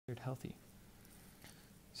healthy.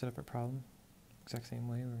 Set up our problem, exact same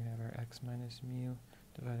way. We're going to have our x minus mu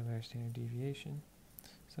divided by our standard deviation.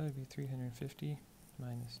 So that would be 350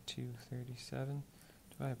 minus 237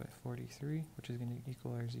 divided by 43, which is going to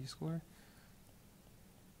equal our z-score,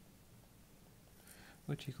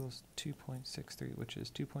 which equals 2.63, which is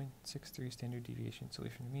 2.63 standard deviation. So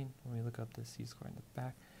away from the mean, when we look up the z-score in the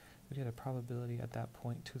back, we get a probability at that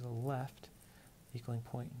point to the left equaling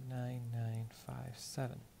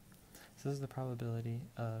 0.9957. So this is the probability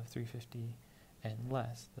of 350 and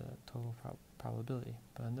less, the total probability.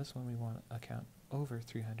 But on this one, we want to account over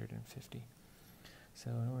 350. So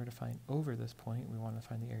in order to find over this point, we want to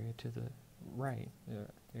find the area to the right, the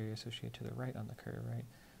area associated to the right on the curve, right?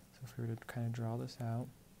 So if we were to kind of draw this out,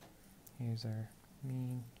 here's our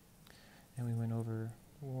mean, and we went over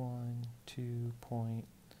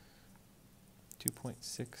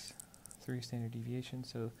 2.63 standard deviation.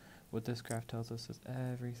 So what this graph tells us is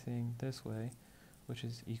everything this way, which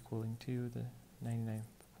is equaling to the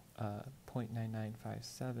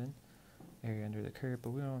 0.9957 area under the curve, but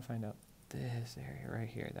we want to find out this area right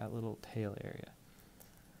here, that little tail area.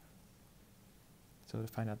 So to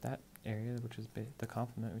find out that area, which is the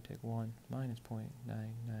complement, we take 1 minus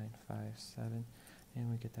 0.9957, and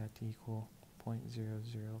we get that to equal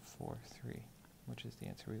 0.0043, which is the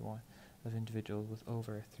answer we want of individuals with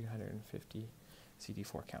over 350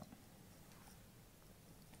 CD4 count.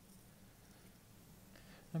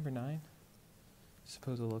 Number 9.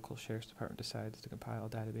 Suppose a local sheriff's department decides to compile a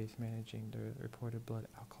database managing the reported blood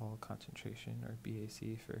alcohol concentration, or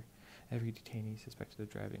BAC, for every detainee suspected of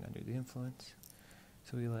driving under the influence.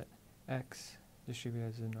 So we let X distribute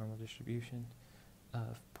as a normal distribution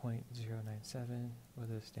of 0.097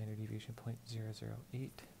 with a standard deviation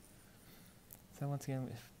 0.008. So once again,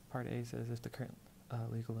 if part A says if the current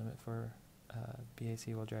legal limit for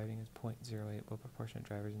BAC while driving is 0.08, what proportion of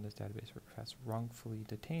drivers in this database were perhaps wrongfully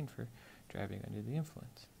detained for driving under the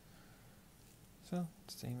influence? So,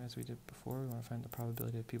 same as we did before, we want to find the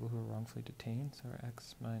probability of people who are wrongfully detained, so our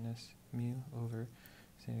x minus mu over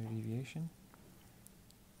standard deviation.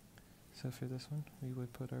 So for this one, we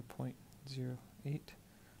would put our 0.08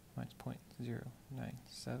 minus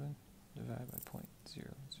 0.097 divided by 0.008.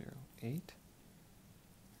 And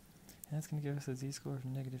that's going to give us a z-score of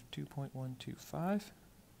negative 2.125,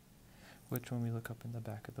 which when we look up in the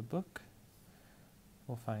back of the book,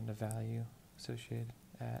 we'll find a value associated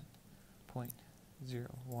at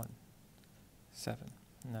 0.017.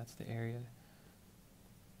 And that's the area.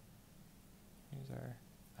 Here's our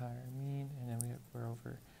mean, and then we're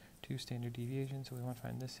over 2 standard deviations, so we want to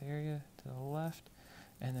find this area to the left,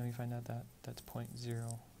 and then we find out that that's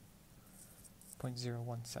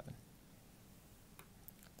 0.017.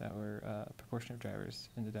 That were proportion of drivers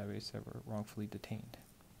in the database that were wrongfully detained.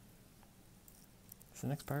 So the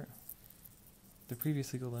next part, the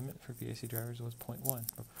previous legal limit for BAC drivers was 0.1,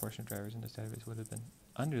 but proportion of drivers in this database would have been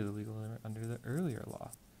under the legal limit under the earlier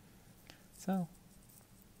law. So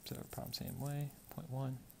our problem same way,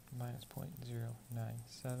 0.1 minus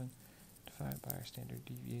 0.097 divided by our standard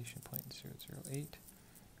deviation 0.008.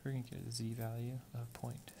 We're going to get a z value of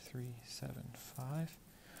 0.375.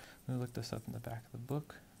 When we look this up in the back of the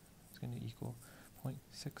book, it's going to equal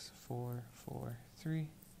 0.6443,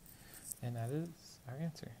 and that is our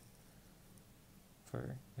answer.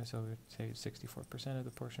 So we would say 64% of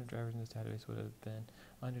the portion of drivers in this database would have been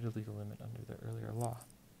under the legal limit under the earlier law.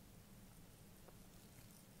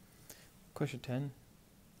 Question 10.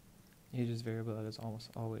 Age is a variable that is almost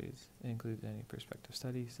always included in any prospective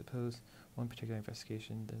study. Suppose one particular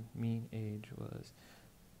investigation, the mean age was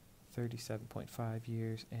 37.5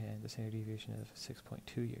 years and the standard deviation of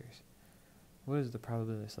 6.2 years. What is the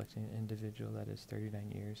probability of selecting an individual that is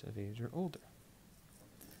 39 years of age or older?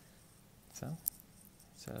 So,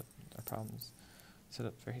 our problem's set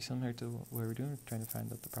up very similar to what we're doing. We're trying to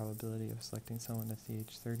find out the probability of selecting someone that's the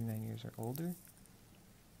age 39 years or older.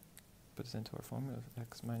 Put this into our formula of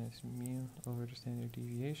x minus mu over the standard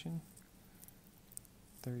deviation.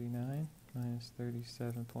 39 minus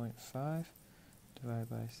 37.5 divided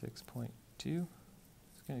by 6.2 is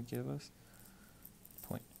going to give us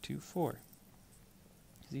 0.24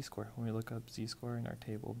 z-score. When we look up z-score in our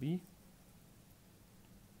table B,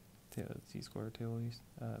 z-score table,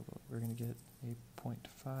 we're going to get a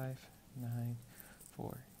 0.5948.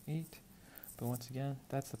 But once again,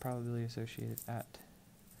 that's the probability associated at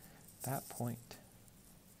that point.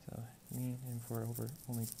 So mean, and if we're over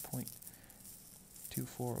only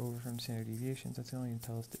 0.24 over from standard deviations, that's only going to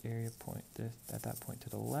tell us the area point at that point to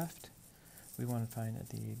the left. We want to find at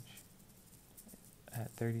the age at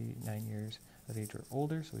 39 years of age or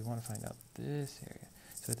older, so we want to find out this area.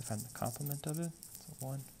 So we have to find the complement of it. So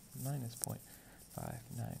 1 minus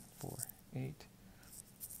 0.5948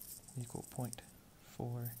 equal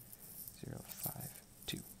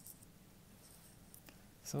 0.4052.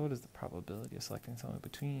 So what is the probability of selecting someone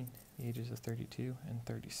between the ages of 32 and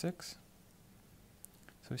 36?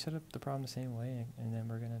 So we set up the problem the same way, and then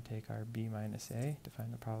we're going to take our b minus a to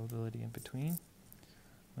find the probability in between.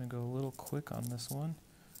 I'm going to go a little quick on this one.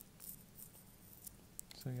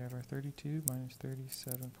 So we have our 32 minus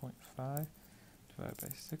 37.5 divided by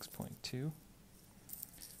 6.2.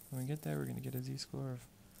 When we get there, we're going to get a z-score of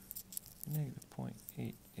negative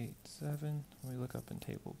 0.887. When we look up in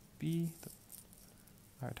table B,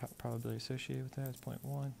 our top probability associated with that is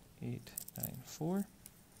 0.1894.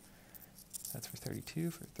 That's for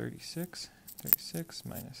 32. For 36, 36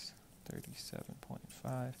 minus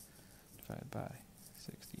 37.5 divided by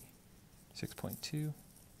 66.2. You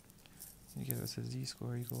give us a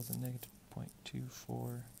z-score equal to negative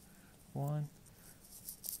 0.241. Our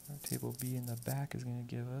table B in the back is going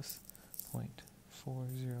to give us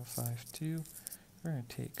 0.4052. We're going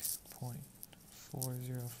to take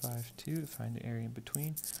 0.4052 to find the area in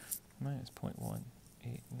between, minus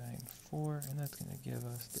 0.1894, and that's going to give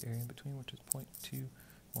us the area in between, which is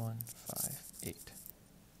 0.2158.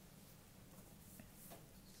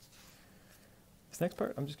 This next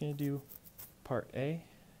part, I'm just going to do part A,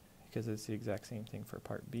 because it's the exact same thing for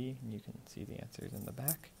part B, and you can see the answers in the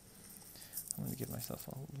back. I'm going to give myself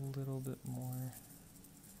a little bit more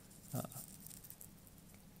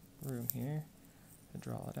room here to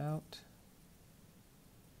draw it out.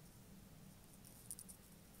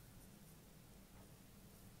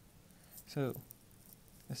 So,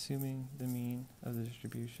 assuming the mean of the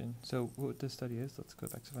distribution. So what this study is, let's go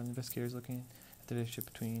back to find investigators looking at the relationship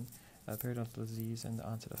between periodontal disease and the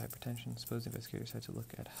onset of hypertension. Suppose investigators had to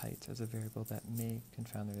look at height as a variable that may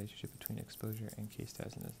confound the relationship between exposure and case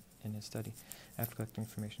status in his study. After collecting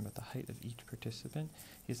information about the height of each participant,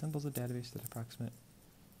 he assembles a database that approximate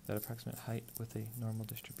height with a normal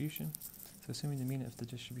distribution. So assuming the mean of the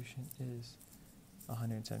distribution is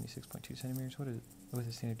 176.2 centimeters, with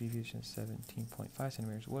a standard deviation of 17.5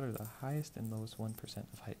 centimeters, what are the highest and lowest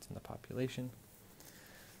 1% of heights in the population?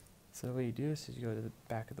 So the way you do this is you go to the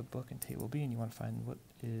back of the book in table B, and you want to find what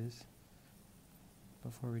is,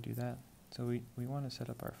 before we do that, so we want to set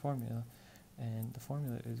up our formula, and the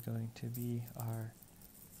formula is going to be our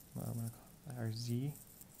z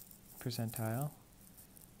percentile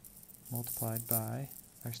multiplied by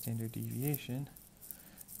our standard deviation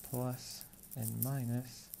plus and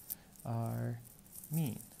minus our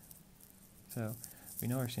mean. So we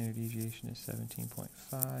know our standard deviation is 17.5,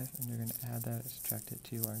 and we're going to add that and subtract it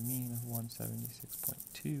to our mean of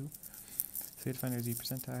 176.2. So we have to find our z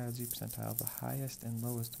percentile of the highest and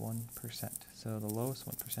lowest 1%. So the lowest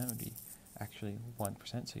 1% would be actually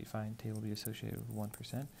 1%, so you find table B associated with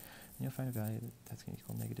 1%, and you'll find a value that's going to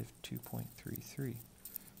equal negative 2.33.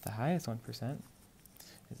 The highest 1%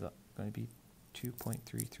 is going to be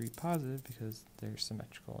 2.33 positive because they're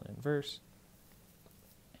symmetrical and inverse.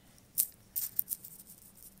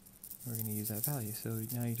 We're going to use that value. So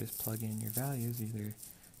now you just plug in your values, either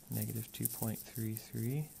negative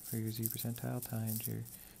 2.33 for your z percentile times your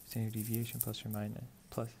standard deviation plus or minus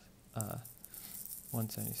plus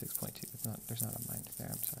 176.2. There's not a minus there,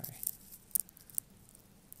 I'm sorry.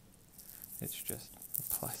 It's just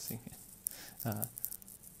plussing it.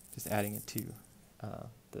 Just adding it to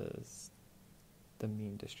the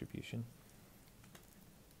mean distribution.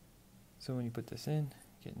 So when you put this in,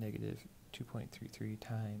 you get negative 2.33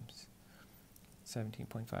 times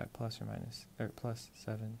 17.5 plus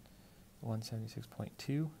 7,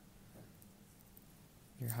 176.2.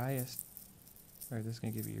 Your highest, or this is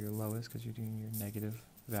going to give you your lowest because you're doing your negative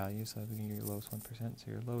value, so that's going to give you your lowest 1%.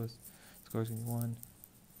 So your lowest score is going to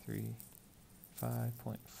be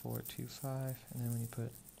 135.425, and then when you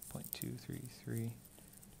put 0.233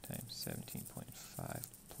 times 17.5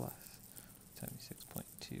 plus 76.2, it's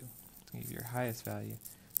going to give you your highest value,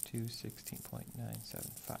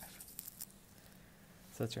 216.975.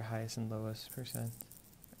 So that's your highest and lowest 1%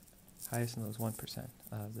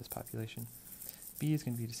 of this population. B is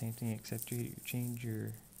going to be the same thing, except you change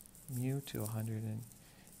your mu to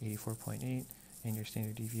 184.8, and your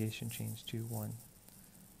standard deviation changed to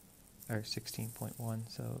 16.1.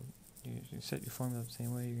 So you set your formula the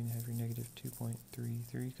same way. You're going to have your negative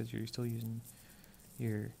 2.33 because you're still using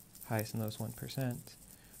your highest and lowest 1%.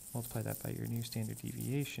 Multiply that by your new standard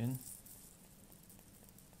deviation,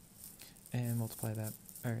 and multiply that,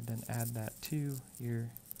 or then add that to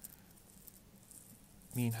your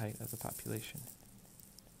mean height of the population.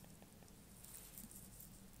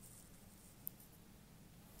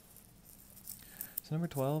 So number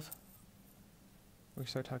 12, we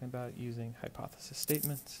start talking about using hypothesis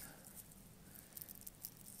statements.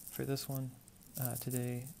 For this one,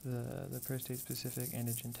 today, the prostate-specific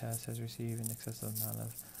antigen test has received an excessive amount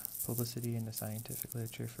of publicity in the scientific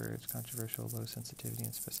literature for its controversial low sensitivity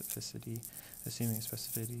and specificity, assuming a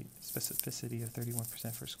specificity of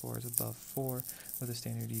 31% for scores above 4 with a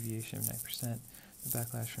standard deviation of 9%. The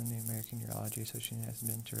backlash from the American Urology Association has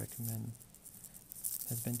been to recommend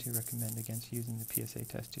against using the PSA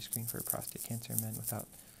test to screen for prostate cancer in men without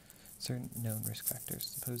certain known risk factors.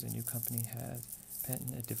 Suppose a new company has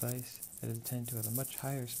patented a device that is intended to have a much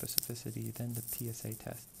higher specificity than the PSA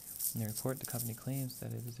test. In the report, the company claims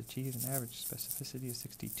that it has achieved an average specificity of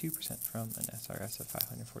 62% from an SRS of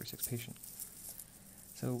 546 patients.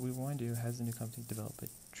 So what we want to do, has the new company develop a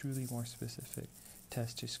truly more specific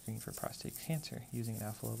test to screen for prostate cancer using an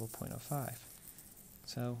alpha level 0.05.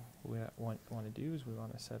 So what we want to do is we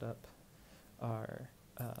want to set up our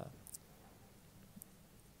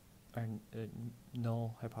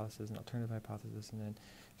null hypothesis and alternative hypothesis, and then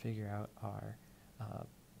figure out our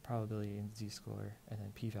probability and z-score and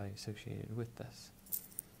then p-value associated with this.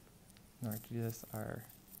 In order to do this, our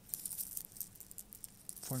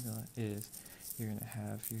formula is you're going to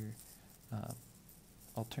have your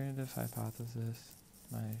alternative hypothesis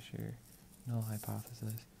minus your null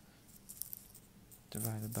hypothesis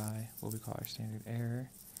divided by what we call our standard error.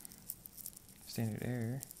 Standard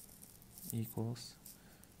error equals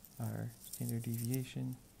our standard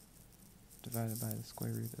deviation divided by the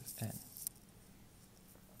square root of n.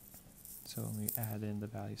 So when we add in the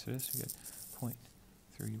values for this, we get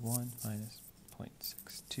 0.31 minus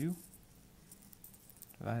 0.62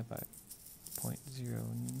 divided by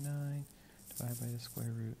 0.09 divided by the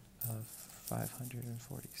square root of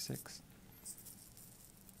 546.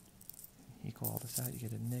 Equal all this out, you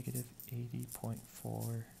get a negative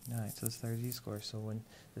 80.49. So this is our z-score. So when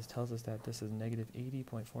this tells us that this is negative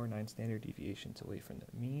 80.49 standard deviations away from the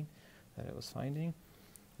mean that it was finding,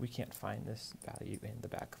 we can't find this value in the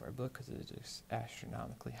back of our book because it is just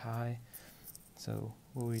astronomically high. So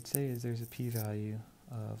what we'd say is there's a p-value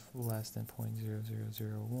of less than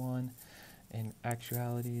 0.0001. In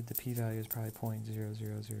actuality, the p-value is probably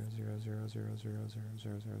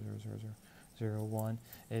 0.0000000000001.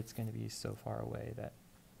 It's going to be so far away that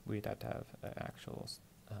we'd have to have an actual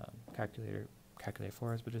calculator calculate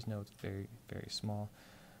for us, but just know it's very, very small.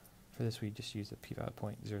 For this, we just use a p-value of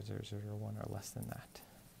 0.0001 or less than that.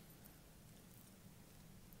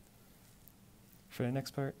 For the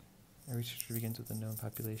next part, our researcher begins with a known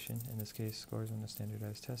population, in this case scores on the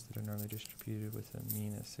standardized test that are normally distributed with a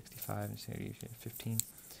mean of 65 and standard deviation of 15.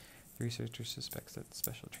 The researcher suspects that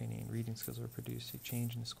special training and reading skills will produce a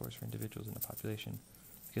change in the scores for individuals in the population.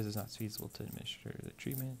 Because it's not feasible to administer the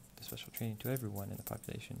treatment, the special training to everyone in the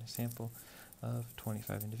population. A sample of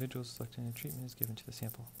 25 individuals selected in the treatment is given to the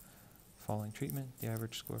sample. Following treatment, the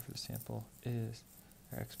average score for the sample is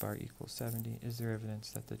our x bar equals 70. Is there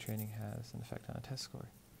evidence that the training has an effect on a test score?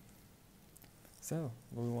 So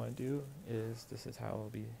what we want to do is, this is how it will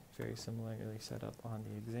be very similarly set up on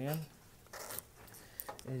the exam,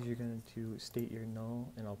 is you're going to state your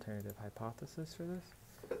null and alternative hypothesis for this.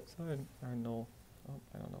 So our null,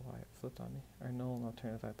 I don't know why it flipped on me. Our null and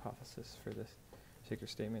alternative hypothesis for this particular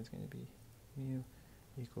statement is going to be mu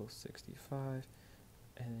equals 65,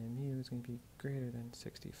 and then mu is going to be greater than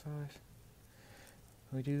 65.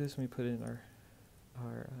 When we do this, we put in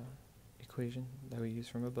our equation that we use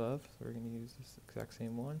from above, so we're going to use this exact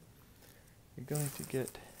same one. You're going to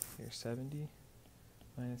get your 70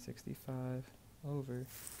 minus 65 over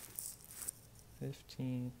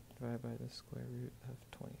 15 divided by the square root of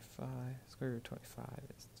 25. Square root of 25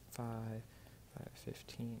 is 5, divided by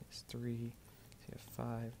 15 is 3. So you have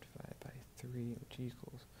 5 divided by 3, which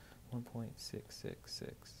equals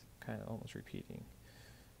 1.666, kind of almost repeating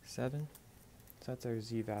 7. So that's our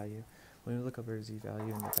z-value. When we look up our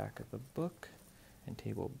z-value in the back of the book in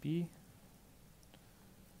table B,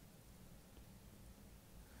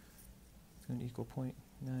 it's going to equal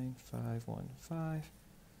 0.9515.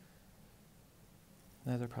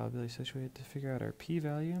 Another probability associated. To figure out our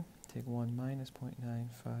p-value, take 1 minus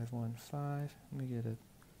 0.9515, and we get a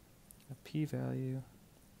p-value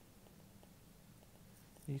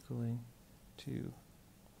equaling to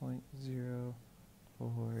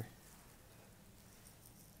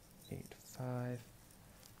 0.0485.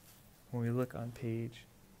 When we look on page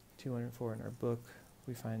 204 in our book,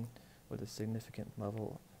 we find what the significant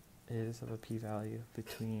level is of a p-value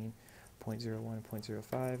between 0.01 and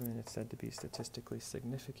 0.05, and it's said to be statistically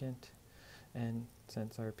significant. And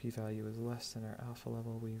since our p-value is less than our alpha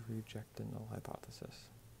level, we reject the null hypothesis.